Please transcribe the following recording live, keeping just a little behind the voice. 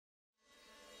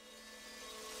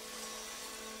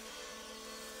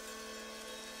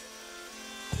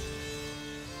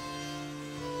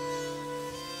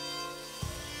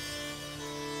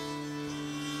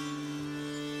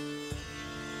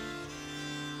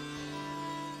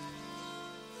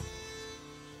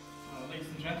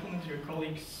gentlemen, dear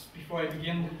colleagues, before I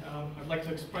begin, I'd like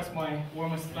to express my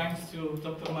warmest thanks to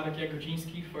Dr. Maciek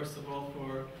Jagodziński, first of all,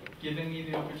 for giving me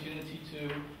the opportunity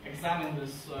to examine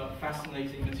this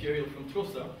fascinating material from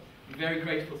Truso. I'm very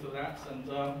grateful for that, and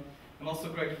I'm also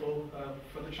grateful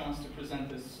for the chance to present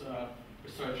this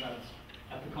research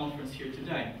at the conference here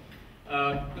today.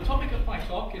 The topic of my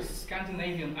talk is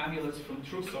Scandinavian amulets from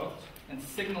Truso and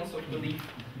signals of belief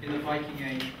in the Viking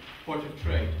Age port of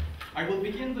trade. I will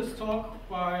begin this talk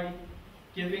by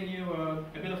giving you a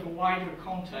bit of a wider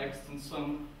context and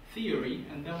some theory,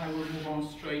 and then I will move on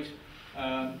straight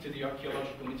to the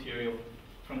archaeological material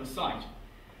from the site.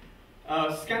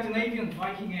 Scandinavian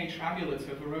Viking Age amulets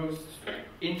have aroused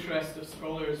interest of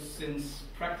scholars since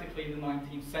practically the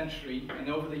 19th century, and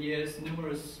over the years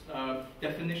numerous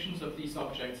definitions of these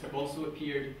objects have also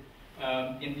appeared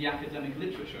in the academic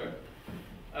literature.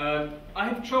 I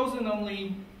have chosen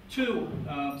only two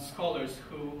scholars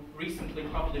who recently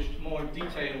published more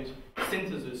detailed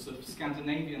synthesis of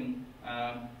Scandinavian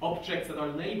objects that are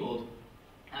labeled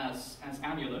as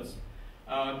amulets.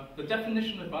 The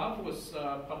definition above was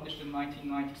published in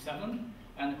 1997,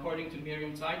 and according to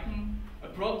Miriam Zeichen, a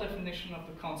broad definition of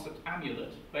the concept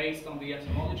amulet, based on the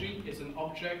etymology, is an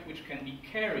object which can be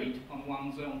carried on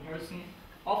one's own person,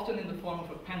 often in the form of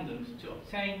a pendant, to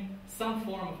obtain some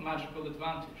form of magical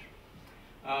advantage.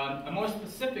 A more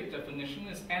specific definition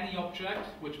is any object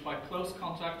which, by close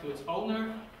contact to its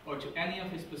owner or to any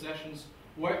of his possessions,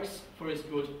 works for his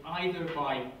good either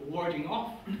by warding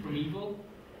off from evil,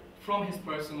 from his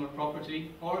person or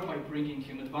property, or by bringing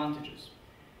him advantages.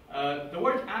 The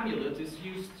word amulet is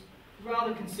used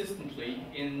rather consistently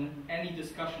in any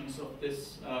discussions of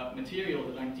this material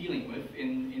that I'm dealing with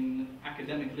in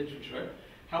academic literature.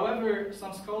 However,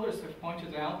 some scholars have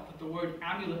pointed out that the word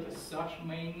amulet as such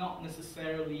may not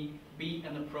necessarily be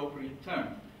an appropriate term.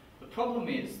 The problem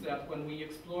is that when we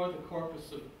explore the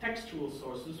corpus of textual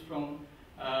sources from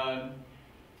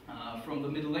the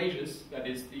Middle Ages, that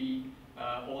is the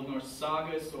Old Norse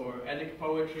sagas or Eddic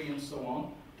poetry and so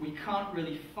on, we can't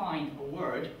really find a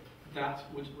word that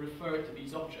would refer to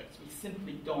these objects. We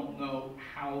simply don't know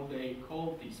how they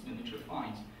called these miniature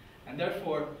finds. And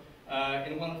therefore,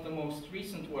 in one of the most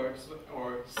recent works,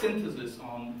 or synthesis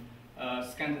on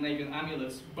Scandinavian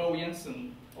amulets, Bo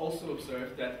Jensen also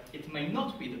observed that it may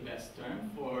not be the best term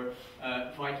for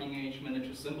Viking Age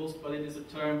miniature symbols, but it is a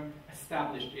term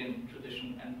established in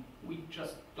tradition, and we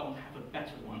just don't have a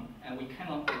better one, and we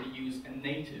cannot really use a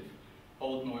native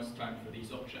Old Norse term for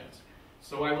these objects.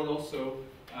 So I will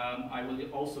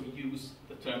also use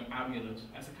the term amulet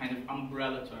as a kind of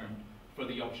umbrella term for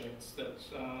the objects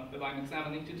that I'm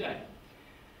examining today.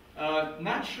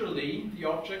 Naturally, the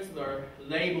objects that are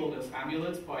labeled as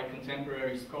amulets by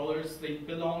contemporary scholars, they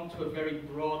belong to a very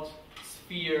broad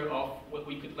sphere of what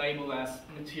we could label as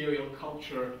material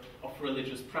culture of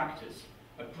religious practice.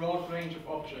 A broad range of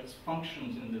objects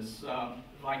functions in this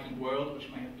Viking world, which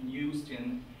may have been used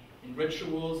in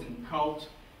rituals, in cult,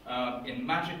 in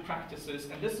magic practices,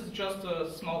 and this is just a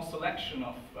small selection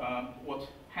of what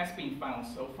has been found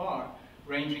so far,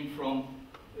 ranging from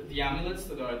the amulets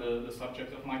that are the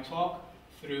subject of my talk,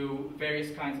 through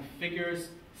various kinds of figures,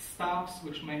 staffs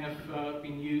which may have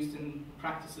been used in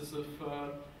practices of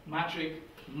magic,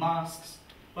 masks,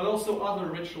 but also other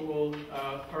ritual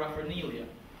paraphernalia.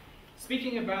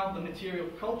 Speaking about the material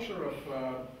culture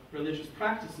of religious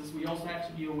practices, we also have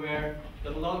to be aware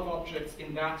that a lot of objects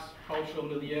in that cultural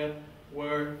milieu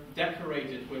were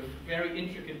decorated with very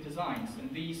intricate designs, and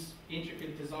these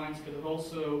intricate designs could have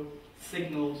also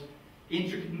signaled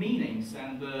intricate meanings,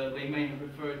 and they may have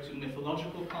referred to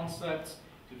mythological concepts,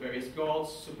 to various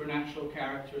gods, supernatural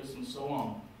characters, and so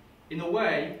on. In a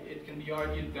way, it can be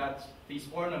argued that these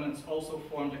ornaments also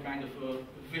formed a kind of a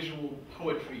visual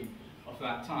poetry of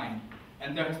that time,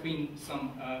 and there has been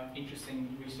some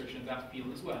interesting research in that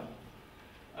field as well.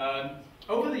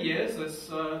 Over the years, as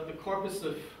the corpus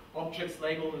of objects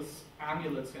labeled as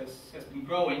amulets has been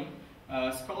growing,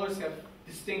 scholars have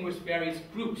distinguished various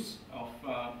groups of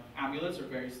amulets, or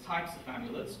various types of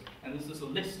amulets, and this is a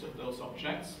list of those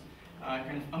objects,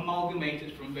 kind of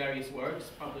amalgamated from various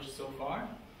works published so far.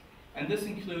 And this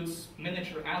includes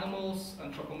miniature animals,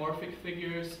 anthropomorphic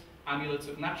figures, amulets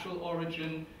of natural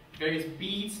origin, various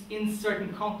beads in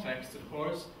certain contexts, of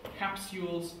course,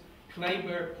 capsules, clay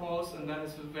bear paws, and that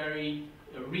is a very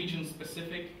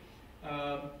region-specific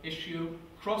issue,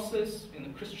 crosses in a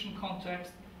Christian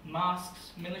context,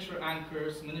 masks, miniature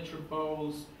anchors, miniature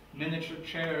bows, miniature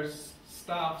chairs,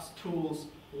 staffs, tools,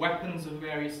 weapons of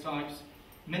various types,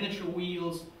 miniature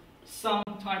wheels, some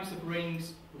types of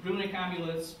rings, runic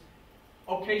amulets,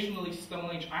 Occasionally Stone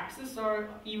Age axes are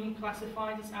even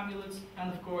classified as amulets,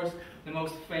 and of course the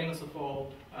most famous of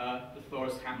all, the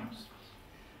Thor's hammers.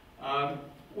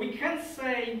 We can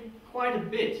say quite a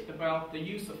bit about the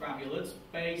use of amulets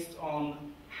based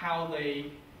on how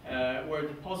they were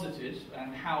deposited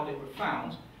and how they were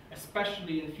found,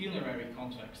 especially in funerary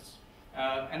contexts.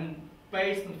 And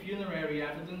based on funerary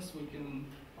evidence, we can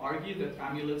argue that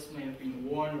amulets may have been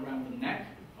worn around the neck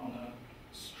on a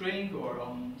string or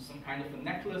on some kind of a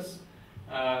necklace.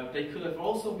 They could have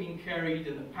also been carried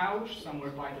in a pouch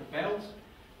somewhere by the belt.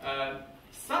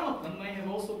 Some of them may have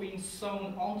also been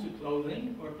sewn onto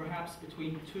clothing, or perhaps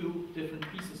between two different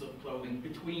pieces of clothing,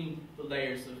 between the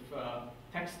layers of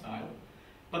textile.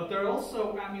 But there are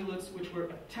also amulets which were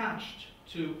attached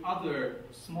to other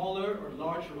smaller or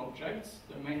larger objects.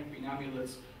 There may have been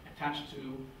amulets attached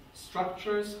to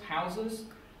structures, houses,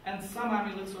 and some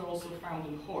amulets are also found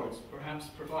in hoards, perhaps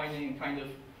providing a kind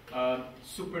of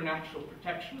supernatural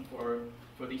protection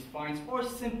for these finds, or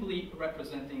simply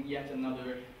representing yet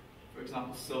another, for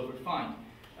example, silver find.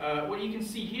 What you can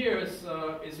see here is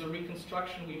a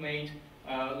reconstruction we made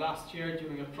last year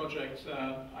during a project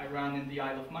I ran in the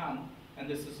Isle of Man, and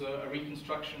this is a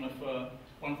reconstruction of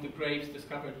one of the graves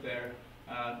discovered there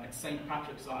at St.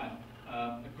 Patrick's Isle,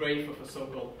 a grave of a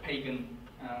so-called pagan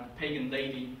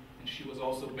lady, and she was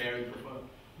also buried with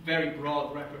a very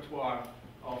broad repertoire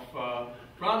of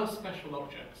rather special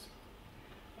objects.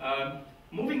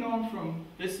 Moving on from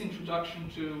this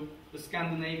introduction to the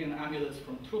Scandinavian amulets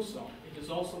from Truso, it is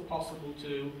also possible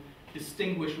to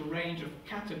distinguish a range of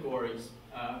categories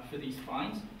for these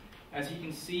finds. As you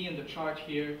can see in the chart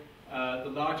here, the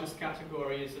largest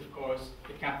category is, of course,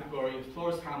 the category of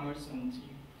Thor's hammers, and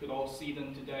you could all see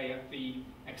them today at the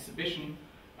exhibition.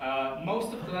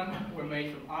 Most of them were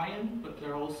made from iron, but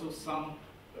there are also some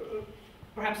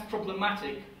perhaps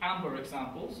problematic amber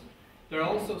examples. There are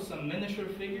also some miniature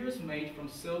figures made from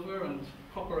silver and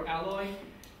copper alloy,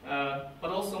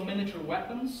 but also miniature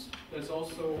weapons. There's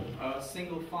also a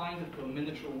single find of a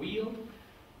miniature wheel,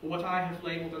 what I have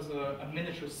labeled as a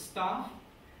miniature staff,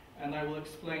 and I will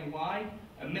explain why,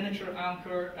 a miniature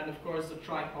anchor, and of course the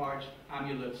tripart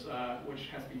amulet, which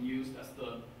has been used as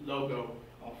the logo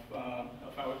of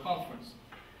our conference.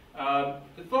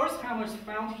 The Thor's hammers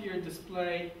found here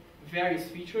display various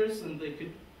features, and they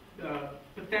could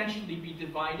potentially be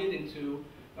divided into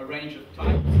a range of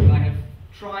types, and I have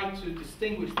tried to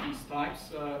distinguish these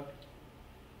types,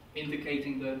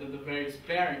 indicating the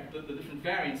different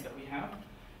variants that we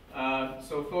have.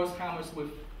 So Thor's hammers with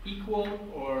equal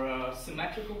or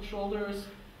symmetrical shoulders,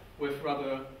 with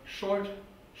rather short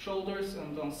shoulders,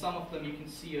 and on some of them you can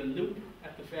see a loop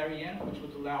at the very end, which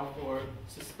would allow for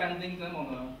suspending them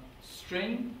on a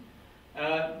string.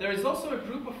 There is also a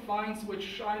group of finds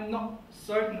which I'm not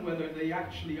certain whether they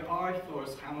actually are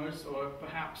Thor's hammers or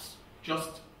perhaps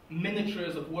just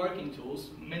miniatures of working tools,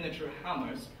 miniature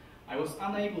hammers. I was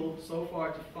unable so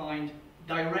far to find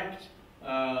direct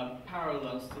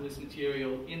parallels to this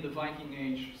material in the Viking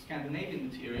Age Scandinavian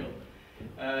material.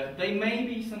 They may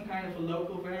be some kind of a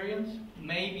local variant,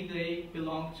 maybe they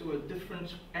belong to a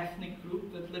different ethnic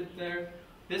group that lived there.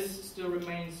 This still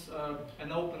remains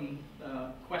an open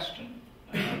question,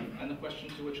 and a question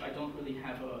to which I don't really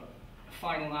have a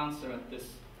final answer at this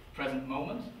present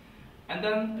moment. And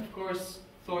then, of course,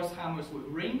 Thor's hammers with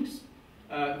rings,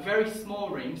 very small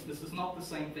rings. This is not the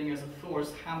same thing as a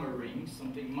Thor's hammer ring,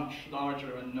 something much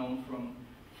larger and known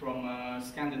from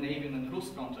Scandinavian and Rus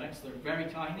context. They're very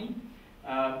tiny.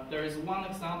 There is one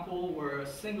example where a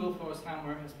single Thor's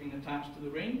hammer has been attached to the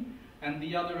ring, and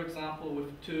the other example with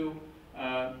two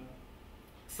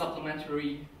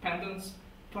supplementary pendants,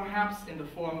 perhaps in the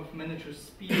form of miniature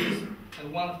spears,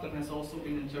 and one of them has also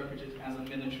been interpreted as a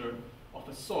miniature of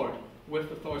a sword, with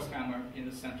the Thor's hammer in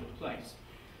the central place.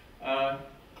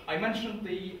 I mentioned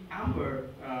the amber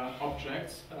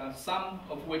objects, some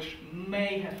of which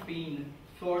may have been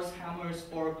Thor's hammers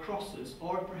or crosses,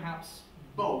 or perhaps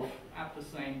both at the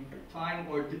same time,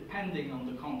 or depending on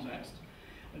the context.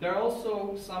 And there are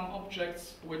also some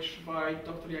objects which by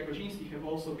Dr. Jagodziński have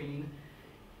also been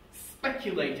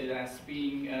speculated as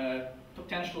being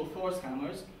potential Thor's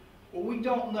hammers. Well, we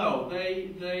don't know.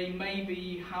 They may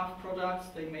be half products,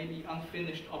 they may be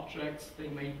unfinished objects, they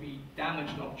may be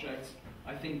damaged objects.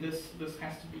 I think this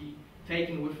has to be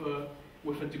taken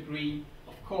with a degree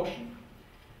of caution.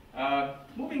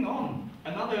 Moving on,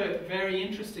 another very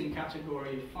interesting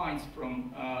category of finds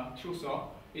from Truso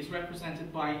is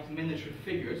represented by miniature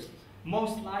figures,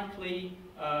 most likely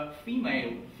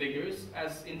female figures,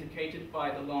 as indicated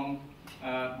by the long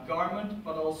garment,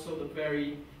 but also the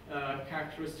very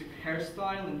characteristic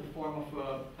hairstyle in the form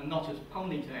of a knotted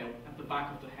ponytail at the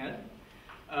back of the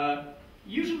head.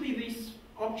 Usually these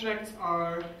objects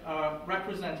are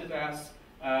represented as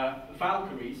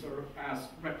Valkyries, or as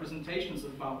representations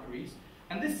of Valkyries,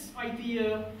 and this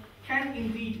idea can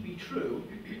indeed be true,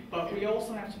 but we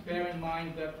also have to bear in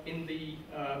mind that in the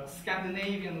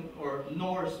Scandinavian or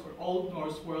Norse or Old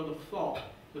Norse world of thought,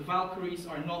 the Valkyries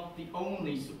are not the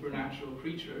only supernatural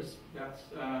creatures that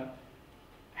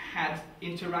had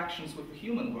interactions with the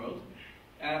human world,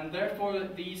 and therefore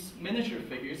these miniature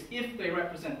figures, if they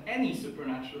represent any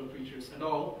supernatural creatures at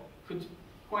all, could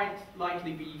quite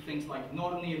likely be things like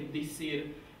Nornir, Disir,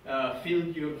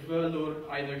 Fylgjur, Völur,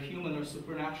 either human or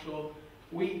supernatural.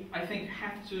 We, I think,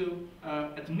 have to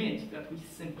admit that we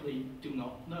simply do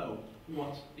not know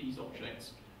what these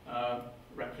objects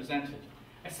represented,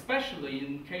 especially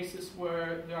in cases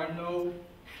where there are no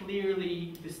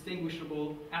clearly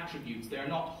distinguishable attributes. They are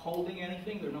not holding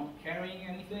anything, they're not carrying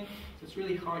anything, so it's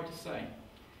really hard to say.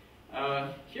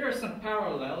 Here are some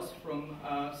parallels from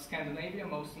Scandinavia,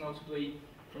 most notably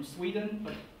from Sweden,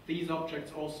 but these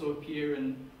objects also appear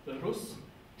in the Rus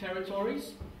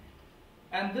territories.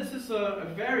 And this is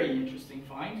a very interesting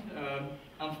find,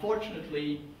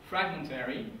 unfortunately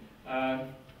fragmentary.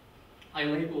 I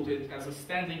labeled it as a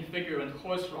standing figure and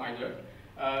horse rider.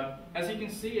 As you can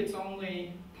see, it's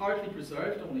only partly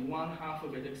preserved, only one half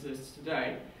of it exists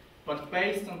today, but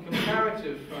based on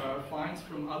comparative finds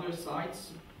from other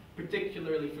sites,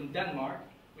 particularly from Denmark,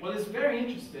 what is very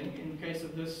interesting in the case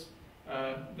of this,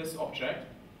 this object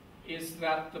is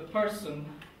that the person,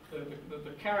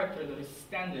 the character that is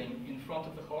standing in front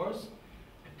of the horse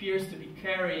appears to be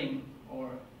carrying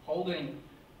or holding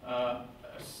a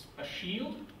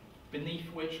shield beneath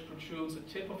which protrudes the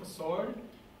tip of a sword,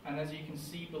 and as you can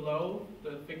see below,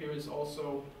 the figure is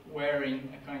also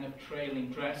wearing a kind of trailing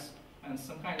dress and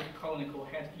some kind of conical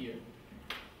headgear.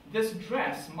 This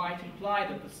dress might imply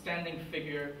that the standing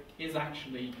figure is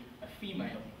actually a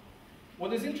female.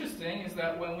 What is interesting is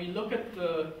that when we look at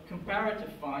the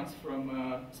comparative finds from,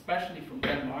 especially from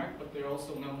Denmark, but they're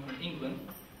also known from England,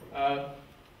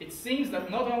 it seems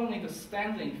that not only the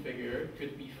standing figure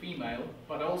could be female,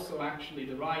 but also actually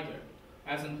the rider,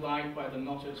 as implied by the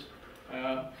knotted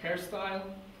hairstyle,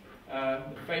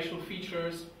 the facial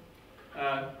features.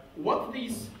 What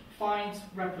these finds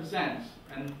represent,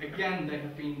 and again they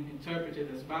have been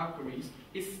interpreted as Valkyries,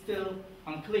 is still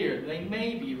unclear. They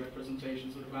may be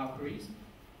representations of Valkyries.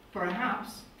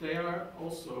 Perhaps they are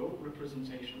also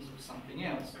representations of something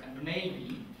else, and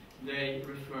maybe they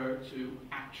refer to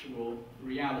actual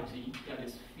reality, that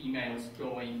is, females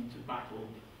going to battle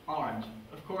armed.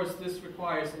 Of course, this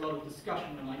requires a lot of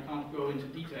discussion, and I can't go into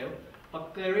detail,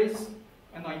 but there is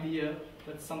an idea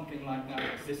that something like that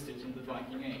existed in the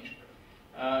Viking Age.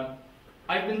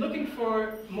 I've been looking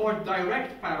for more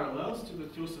direct parallels to the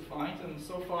Truso find, and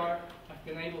so far I've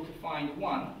been able to find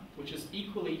one, which is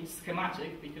equally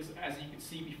schematic, because as you could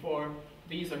see before,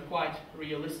 these are quite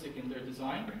realistic in their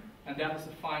design, and that is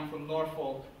a find from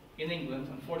Norfolk in England.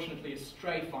 Unfortunately, a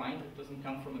stray find. It doesn't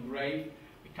come from a grave.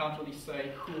 We can't really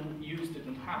say who used it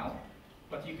and how,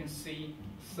 but you can see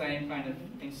the same kind of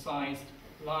incised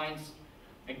lines.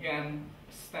 Again,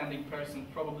 a standing person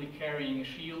probably carrying a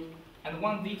shield. And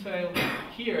one detail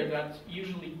here that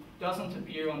usually doesn't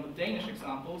appear on the Danish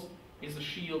examples is a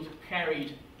shield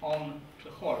carried on the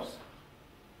horse.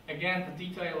 Again, the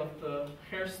detail of the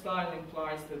hairstyle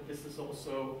implies that this is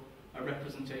also a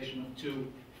representation of two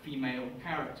female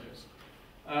characters.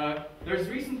 There's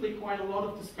recently quite a lot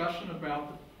of discussion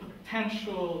about the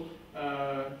potential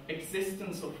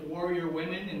existence of warrior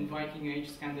women in Viking Age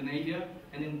Scandinavia,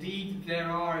 and indeed there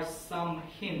are some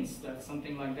hints that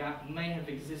something like that may have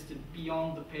existed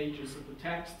beyond the pages of the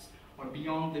texts or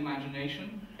beyond the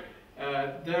imagination.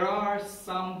 There are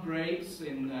some graves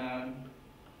in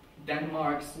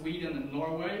Denmark, Sweden and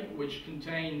Norway which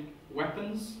contain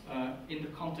weapons in the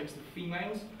context of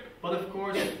females, but of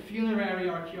course funerary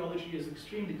archaeology is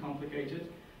extremely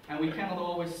complicated, and we cannot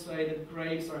always say that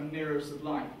graves are mirrors of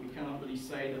life. We cannot really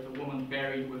say that a woman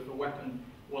buried with a weapon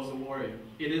was a warrior.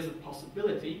 It is a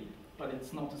possibility, but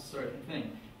it's not a certain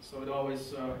thing. So it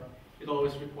always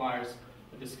requires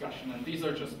a discussion. And these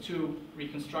are just two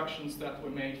reconstructions that were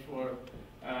made for,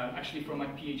 actually for my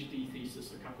PhD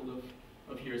thesis a couple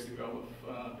of years ago,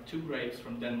 of two graves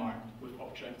from Denmark with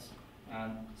objects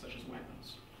such as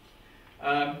weapons.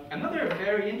 Another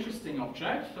very interesting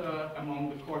object among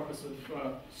the corpus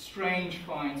of strange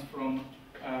finds from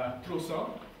Truso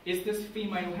is this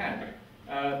female head.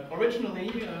 Originally,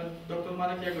 Dr.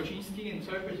 Maciek Jagodziński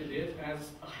interpreted it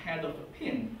as a head of a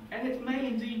pin, and it may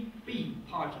indeed be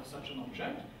part of such an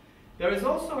object. There is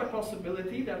also a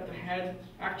possibility that the head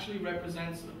actually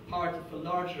represents a part of a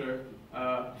larger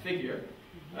figure.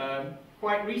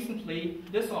 Quite recently,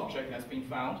 this object has been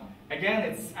found. Again,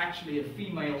 it's actually a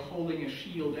female holding a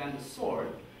shield and a sword.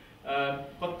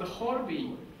 But the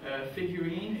Horby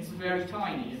figurine is very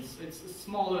tiny. It's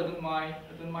smaller than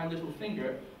my little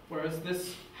finger, whereas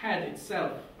this head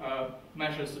itself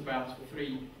measures about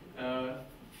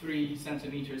 3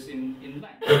 centimeters in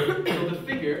length. So the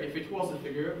figure, if it was a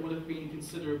figure, would have been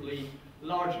considerably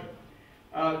larger.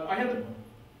 I had the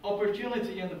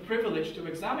opportunity and the privilege to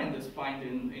examine this find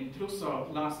in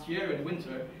Truso last year in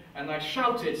winter, and I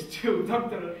shouted to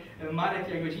Dr. Maciek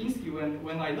Jagodziński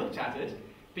when I looked at it,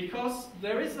 because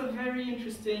there is a very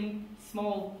interesting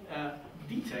small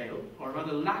detail, or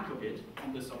rather lack of it,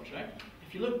 on this object.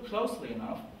 If you look closely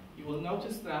enough, you will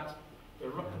notice that the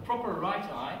proper right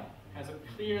eye has a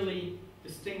clearly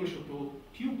distinguishable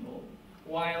pupil,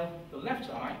 while the left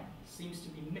eye seems to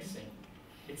be missing.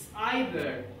 It's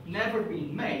either never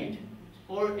been made,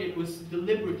 or it was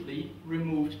deliberately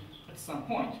removed at some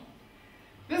point.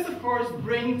 This, of course,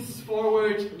 brings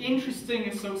forward interesting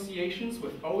associations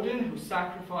with Odin, who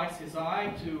sacrificed his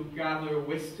eye to gather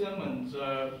wisdom and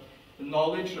the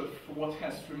knowledge of what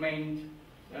has remained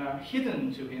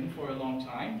hidden to him for a long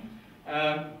time.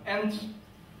 And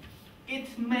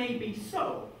it may be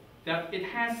so that it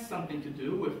has something to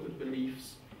do with the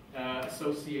beliefs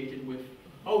associated with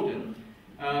Odin.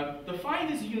 The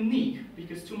find is unique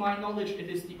because, to my knowledge, it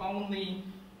is the only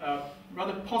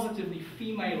rather positively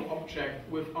female object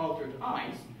with altered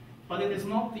eyes, but it is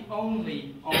not the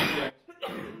only object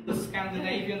in the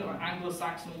Scandinavian or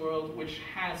Anglo-Saxon world which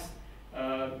has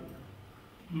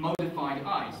modified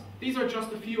eyes. These are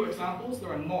just a few examples,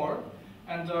 there are more,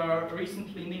 and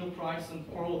recently Neil Price and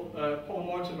Paul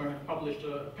Mortimer have published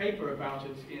a paper about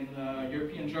it in the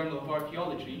European Journal of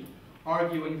Archaeology,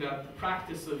 arguing that the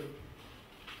practice of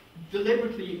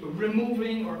deliberately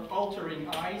removing or altering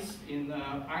eyes in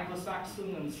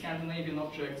Anglo-Saxon and Scandinavian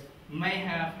objects may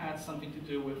have had something to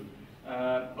do with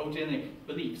Odinic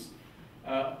beliefs.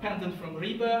 A pendant from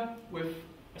Ribe with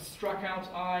a struck-out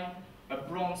eye, a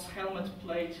bronze helmet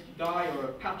plate die, or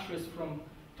a patris from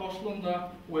Torslunda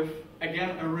with,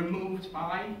 again, a removed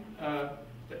eye.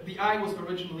 The eye was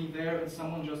originally there and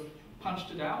someone just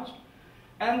punched it out.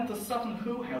 And the Sutton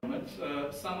Hoo helmet.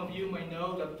 Some of you may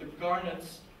know that the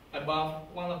garnets above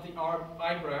one of the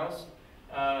eyebrows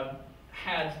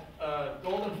had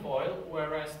golden foil,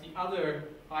 whereas the other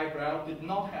eyebrow did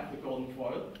not have the golden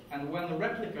foil. And when the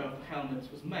replica of the helmet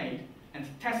was made and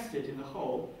tested in the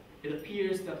hole, it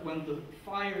appears that when the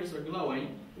fires are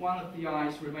glowing, one of the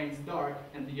eyes remains dark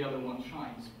and the other one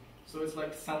shines. So it's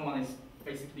like someone is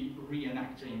basically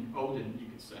reenacting Odin, you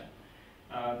could say.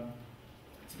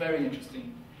 It's very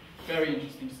interesting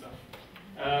stuff.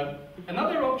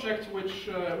 Another object which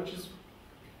is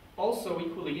also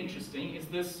equally interesting is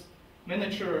this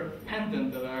miniature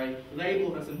pendant that I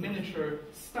labeled as a miniature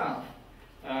staff.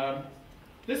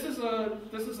 This is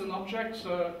an object,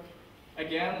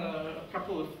 again, a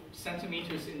couple of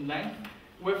centimeters in length,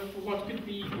 with what could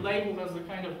be labeled as a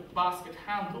kind of basket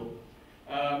handle.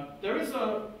 There is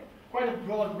quite a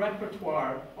broad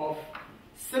repertoire of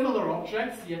similar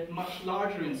objects, yet much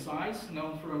larger in size,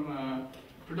 known from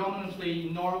predominantly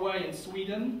Norway and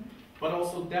Sweden, but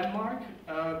also Denmark,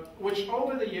 which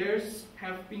over the years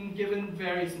have been given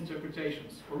various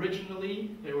interpretations.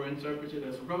 Originally, they were interpreted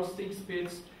as roasting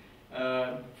spits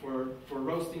for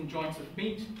roasting joints of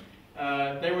meat.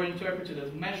 They were interpreted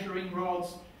as measuring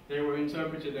rods. They were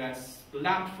interpreted as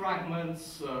lamp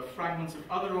fragments, fragments of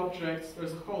other objects.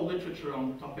 There's a whole literature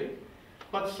on the topic.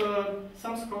 But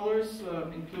some scholars,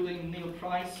 including Neil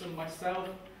Price and myself,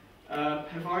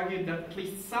 have argued that at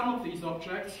least some of these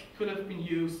objects could have been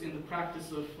used in the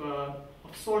practice of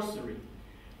sorcery.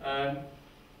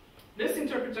 This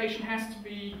interpretation has to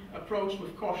be approached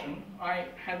with caution. I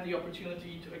had the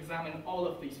opportunity to examine all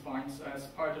of these finds as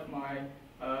part of my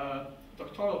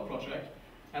doctoral project,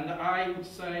 and I would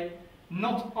say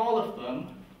not all of them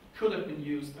could have been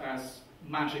used as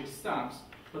magic staffs,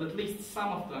 but at least some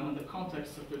of them, in the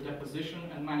context of their deposition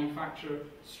and manufacture,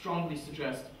 strongly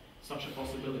suggest such a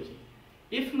possibility.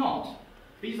 If not,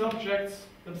 these objects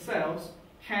themselves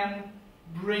can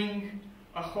bring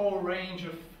a whole range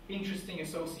of interesting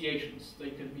associations. They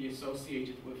can be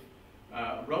associated with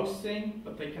roasting,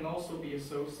 but they can also be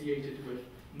associated with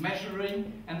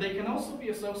measuring, and they can also be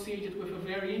associated with a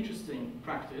very interesting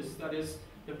practice, that is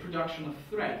the production of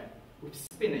thread, with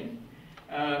spinning.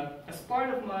 As part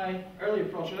of my earlier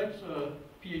project,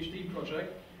 PhD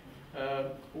project,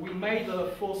 we made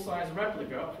a full-size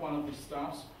replica of one of these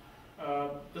staffs,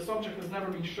 This object has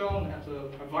never been shown at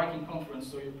a Viking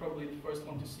conference, so you're probably the first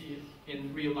one to see it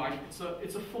in real life.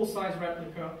 It's a full-size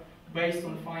replica based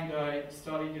on a find I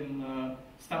studied in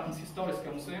Statens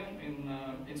Historiska Museum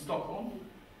in Stockholm.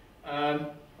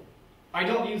 I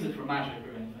don't use it for magic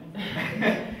or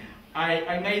anything.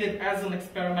 I made it as an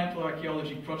experimental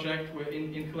archaeology project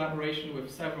in collaboration with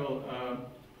several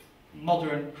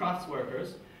modern crafts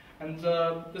workers. And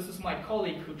this is my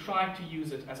colleague who tried to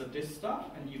use it as a distaff,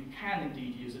 and you can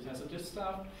indeed use it as a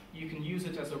distaff. You can use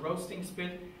it as a roasting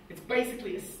spit. It's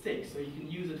basically a stick, so you can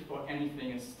use it for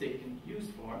anything a stick can be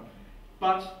used for.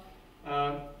 But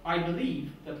I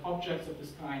believe that objects of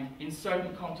this kind, in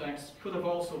certain contexts, could have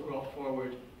also brought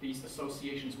forward these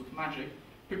associations with magic.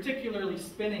 Particularly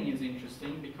spinning is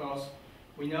interesting because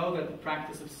we know that the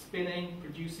practice of spinning,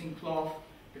 producing cloth,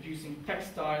 producing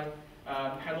textile,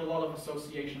 had a lot of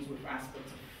associations with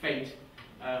aspects of fate,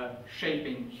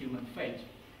 shaping human fate.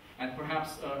 And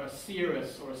perhaps a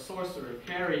seeress or a sorcerer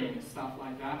carrying stuff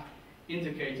like that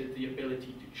indicated the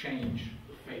ability to change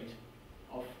the fate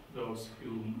of those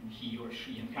whom he or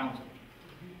she encountered.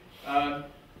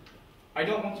 I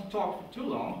don't want to talk for too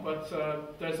long, but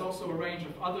there's also a range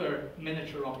of other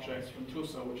miniature objects from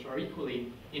Truso which are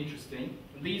equally interesting.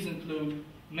 And these include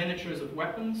miniatures of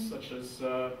weapons, such as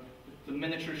the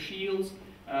miniature shields,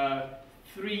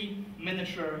 3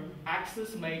 miniature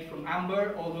axes made from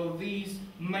amber, although these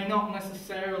may not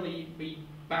necessarily be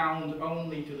bound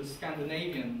only to the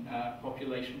Scandinavian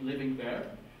population living there.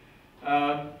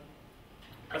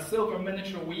 A silver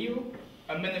miniature wheel,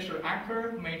 a miniature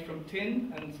anchor made from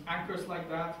tin, and anchors like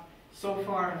that so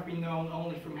far have been known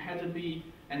only from Hedeby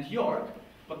and York,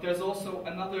 but there's also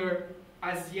another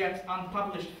as yet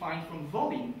unpublished find from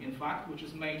Wolin, in fact, which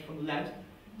is made from lead.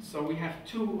 So we have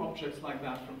 2 objects like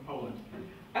that from Poland.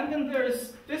 And then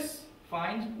there's this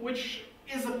find, which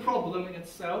is a problem in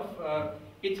itself.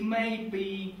 It may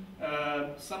be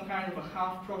some kind of a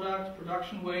half-product,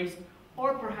 production waste,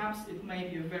 or perhaps it may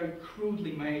be a very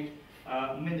crudely made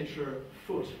miniature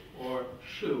foot or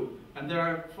shoe. And there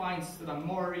are finds that are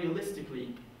more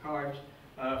realistically carved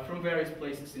from various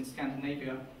places in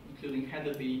Scandinavia, including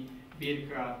Hedeby,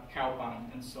 Birka,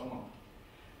 Kaupan, and so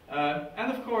on.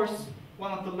 And of course,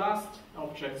 one of the last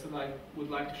objects that I would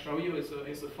like to show you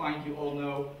is a find you all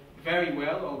know very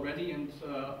well already, and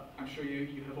I'm sure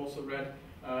you have also read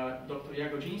Dr.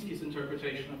 Jagodziński's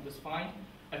interpretation of this find.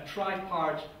 A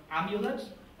tripart amulet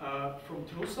from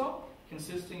Truso,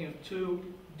 consisting of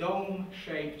 2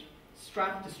 dome-shaped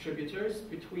strap distributors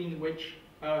between which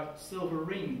a silver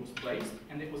ring was placed,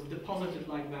 and it was deposited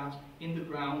like that in the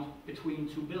ground between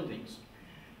 2 buildings.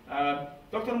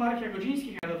 Dr. Maciek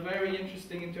Jagodziński had a very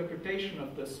interesting interpretation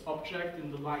of this object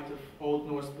in the light of Old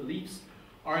Norse beliefs,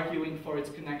 arguing for its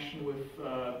connection with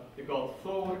the god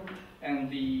Thor and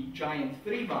the giant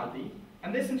Thrivaldi.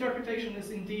 And this interpretation is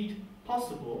indeed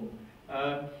possible,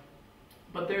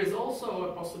 but there is also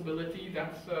a possibility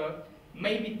that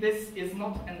maybe this is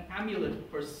not an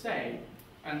amulet per se,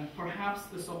 and perhaps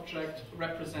this object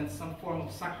represents some form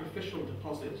of sacrificial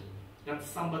deposit that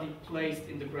somebody placed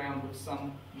in the ground with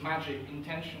some magic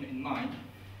intention in mind.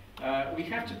 We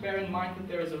have to bear in mind that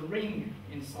there is a ring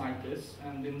inside this,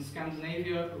 and in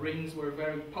Scandinavia, rings were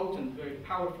very potent, very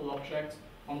powerful objects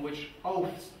on which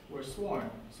oaths were sworn.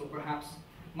 So perhaps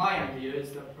my idea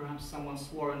is that perhaps someone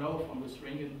swore an oath on this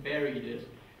ring and buried it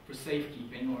for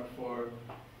safekeeping or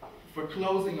for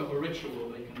closing of a ritual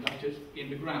they conducted in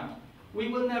the ground. We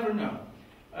will never know.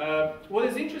 What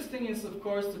is interesting is, of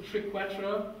course, the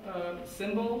triquetra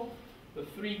symbol, the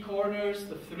 3 corners,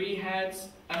 the 3 heads,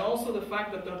 and also the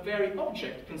fact that the very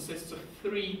object consists of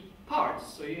 3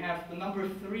 parts. So you have the number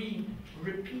 3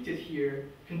 repeated here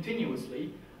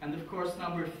continuously, and of course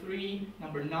number 3,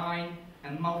 number 9,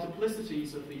 and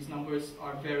multiplicities of these numbers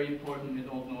are very important in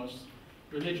Old Norse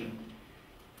religion.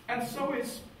 And so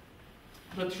is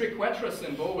the triquetra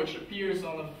symbol, which appears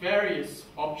on various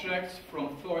objects,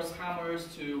 from Thor's hammers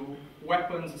to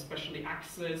weapons, especially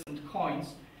axes and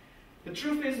coins. The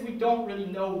truth is, we don't really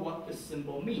know what this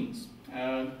symbol means.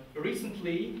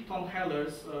 Recently, Tom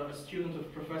Hellers, a student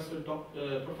of Professor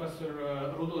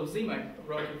Rudolf Zimek,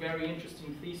 wrote a very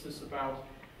interesting thesis about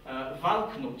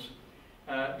Valknut.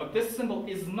 But this symbol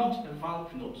is not a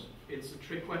Valknut, it's a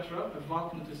triquetra. A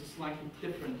Valknut is a slightly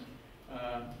different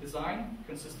design,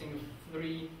 consisting of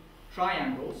 3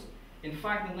 triangles. In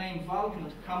fact, the name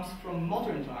Valknut comes from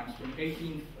modern times, from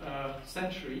 18th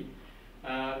century,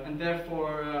 and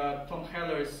therefore Tom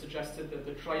Hellers suggested that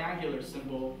the triangular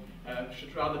symbol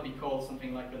should rather be called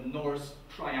something like a Norse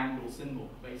triangle symbol.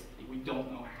 Basically, we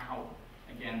don't know how,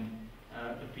 again,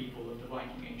 the people of the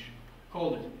Viking Age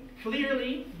called it.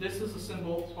 Clearly, this is a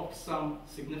symbol of some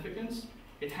significance.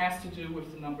 It has to do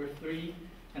with the number 3,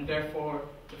 and therefore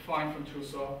the find from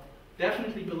Truso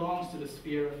definitely belongs to the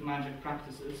sphere of magic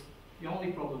practices. The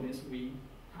only problem is we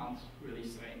can't really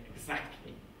say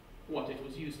exactly what it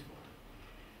was used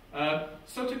for.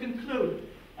 So to conclude,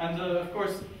 and of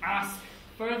course ask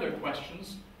further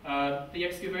questions, the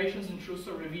excavations in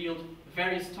Truso revealed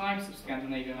various types of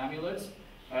Scandinavian amulets,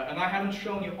 and I haven't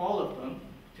shown you all of them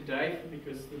today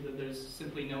because there's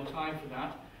simply no time for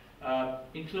that,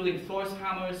 including Thor's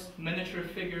hammers, miniature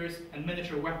figures, and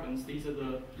miniature weapons. These are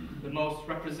the most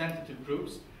representative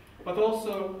groups, but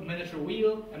also a miniature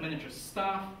wheel, a miniature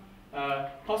staff,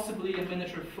 possibly a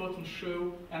miniature foot and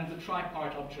shoe, and the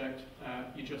tripart object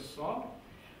you just saw.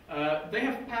 They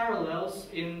have parallels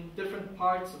in different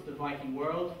parts of the Viking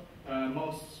world,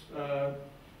 most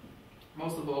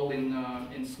of all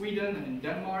in Sweden and in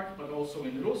Denmark, but also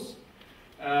in Rus.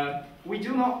 We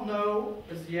do not know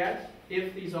as yet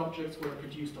if these objects were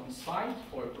produced on site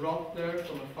or brought there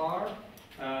from afar.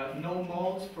 No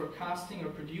molds for casting or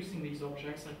producing these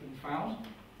objects have been found.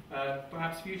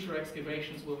 Perhaps future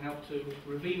excavations will help to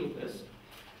reveal this.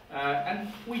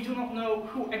 And we do not know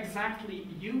who exactly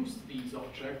used these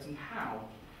objects and how.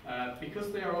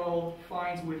 Because they are all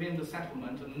finds within the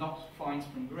settlement and not finds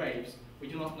from graves, we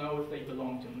do not know if they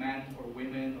belong to men or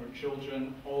women or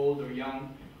children, old or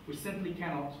young. We simply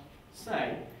cannot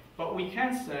say. But we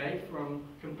can say from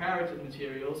comparative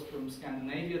materials from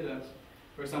Scandinavia that,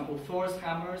 for example, Thor's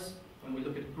hammers, when we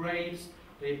look at graves,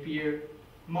 they appear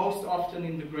most often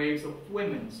in the graves of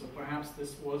women. So perhaps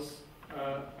this was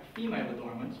a female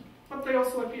adornment. But they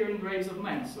also appear in graves of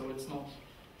men, so it's not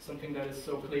something that is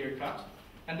so clear-cut.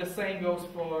 And the same goes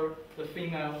for the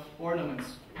female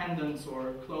ornaments, pendants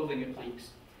or clothing appliques.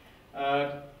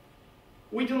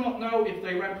 We do not know if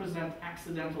they represent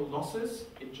accidental losses,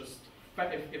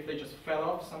 if they just fell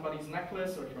off somebody's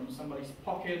necklace or from somebody's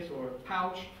pocket or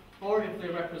pouch, or if they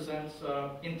represent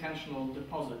intentional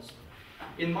deposits.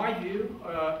 In my view,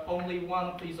 only one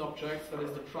of these objects, that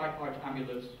is the tripart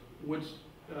amulet, would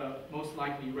most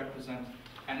likely represent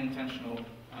an intentional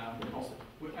deposit.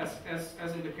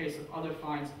 As in the case of other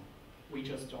finds, we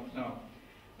just don't know.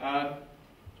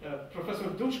 Professor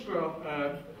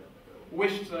Duszko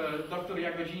wished Dr.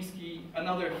 Jagodziński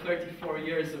another 34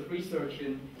 years of research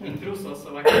in Truso,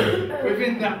 so I think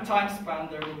within that time span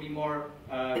there will be more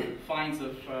finds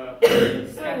of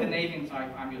Scandinavian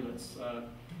type amulets.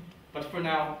 But for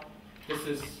now, this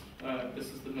is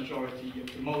the majority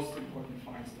of the most important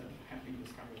finds that have been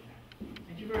discovered there.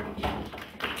 Thank you very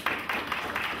much.